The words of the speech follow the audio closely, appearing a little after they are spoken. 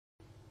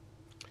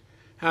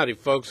Howdy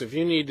folks, if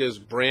you need this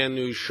brand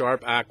new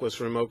Sharp Aquos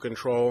remote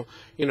control,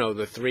 you know,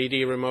 the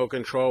 3D remote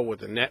control with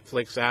the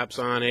Netflix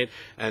apps on it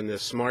and the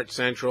Smart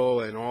Central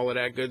and all of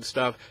that good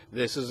stuff,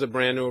 this is the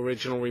brand new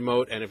original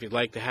remote. And if you'd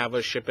like to have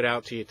us ship it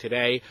out to you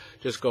today,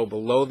 just go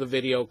below the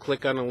video,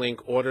 click on the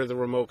link, order the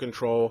remote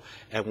control,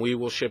 and we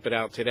will ship it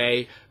out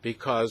today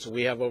because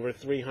we have over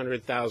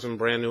 300,000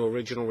 brand new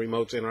original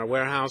remotes in our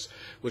warehouse,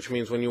 which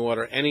means when you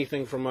order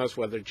anything from us,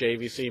 whether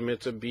JVC,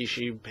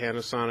 Mitsubishi,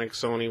 Panasonic,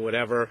 Sony,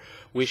 whatever,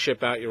 we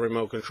ship out your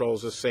remote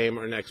controls the same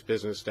or next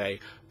business day.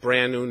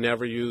 Brand new,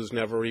 never used,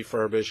 never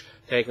refurbished.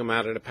 Take them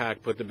out of the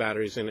pack, put the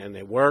batteries in, and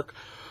they work.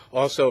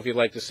 Also, if you'd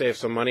like to save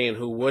some money, and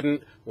who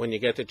wouldn't, when you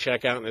get to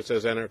checkout and it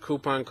says enter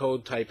coupon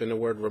code, type in the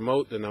word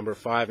remote, the number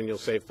 5, and you'll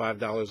save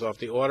 $5 off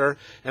the order.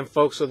 And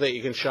folks, so that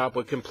you can shop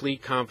with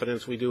complete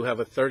confidence, we do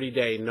have a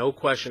 30-day, no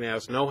question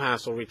asked, no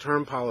hassle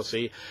return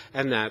policy,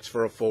 and that's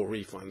for a full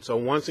refund. So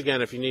once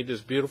again, if you need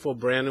this beautiful,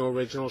 brand new,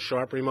 original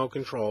Sharp remote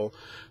control,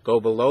 go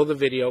below the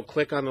video,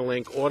 click on the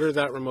link, order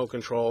that remote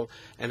control,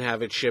 and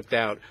have it shipped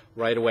out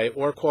right away.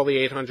 Or call the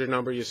 800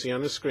 number you see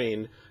on the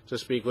screen to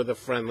speak with a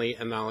friendly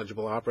and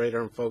knowledgeable operator.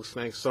 And folks,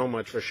 thanks so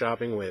much for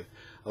shopping with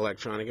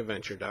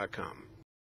ElectronicAdventure.com.